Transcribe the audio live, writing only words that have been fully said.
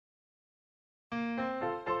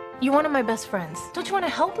You're one of my best friends. Don't you want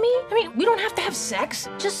to help me? I mean, we don't have to have sex.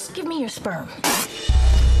 Just give me your sperm.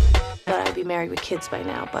 Thought I'd be married with kids by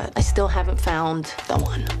now, but I still haven't found the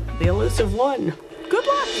one. The elusive one. Good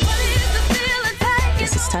luck.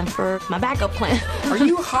 Guess it's time for my backup plan. Are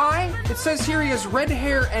you high? It says here he has red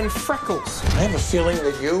hair and freckles. I have a feeling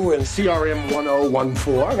that you and CRM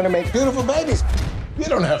 1014 are going to make beautiful babies. You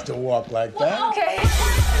don't have to walk like that. Okay.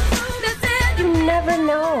 You never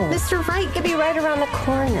know. Mr. Right could be right around the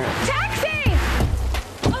corner. Taxi!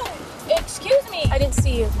 Oh, excuse me. I didn't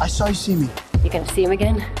see you. I saw you see me. You gonna see him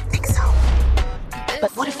again? I think so.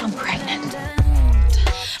 But what if I'm pregnant?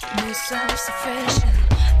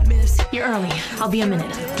 You're early. I'll be a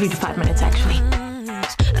minute. 3 to 5 minutes, actually.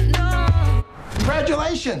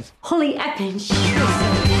 Congratulations. Holy epping shit.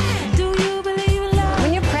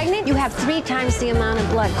 When you're pregnant, you have 3 times the amount of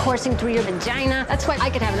blood coursing through your vagina. That's why I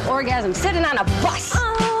could have an orgasm sitting on a bus.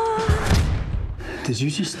 Did you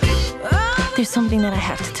just... There's something that I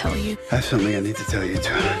have to tell you. I have something I need to tell you,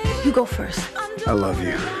 too. You go first. I love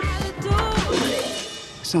you.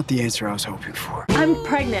 It's not the answer I was hoping for. I'm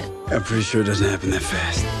pregnant. I'm pretty sure it doesn't happen that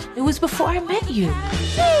fast. It was before I met you.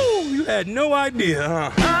 Oh, you had no idea,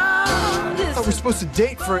 huh? Oh, we're supposed to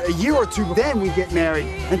date for a year or 2, then we get married,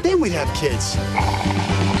 and then we'd have kids.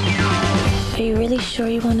 Are you really sure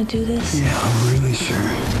you want to do this? Yeah, I'm really sure.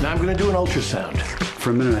 Now I'm going to do an ultrasound.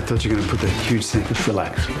 For a minute, I thought you were going to put that huge thing. Just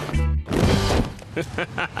relax.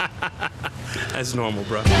 That's normal,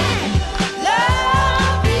 bro.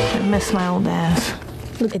 I miss my old ass.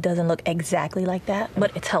 Look, it doesn't look exactly like that,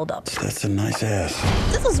 but it's held up. That's a nice ass.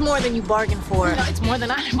 This is more than you bargained for. No, it's more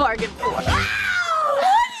than I bargained for.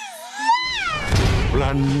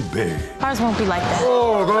 Plan B. Ours won't be like that.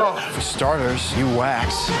 Oh, no. For starters, you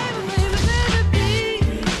wax.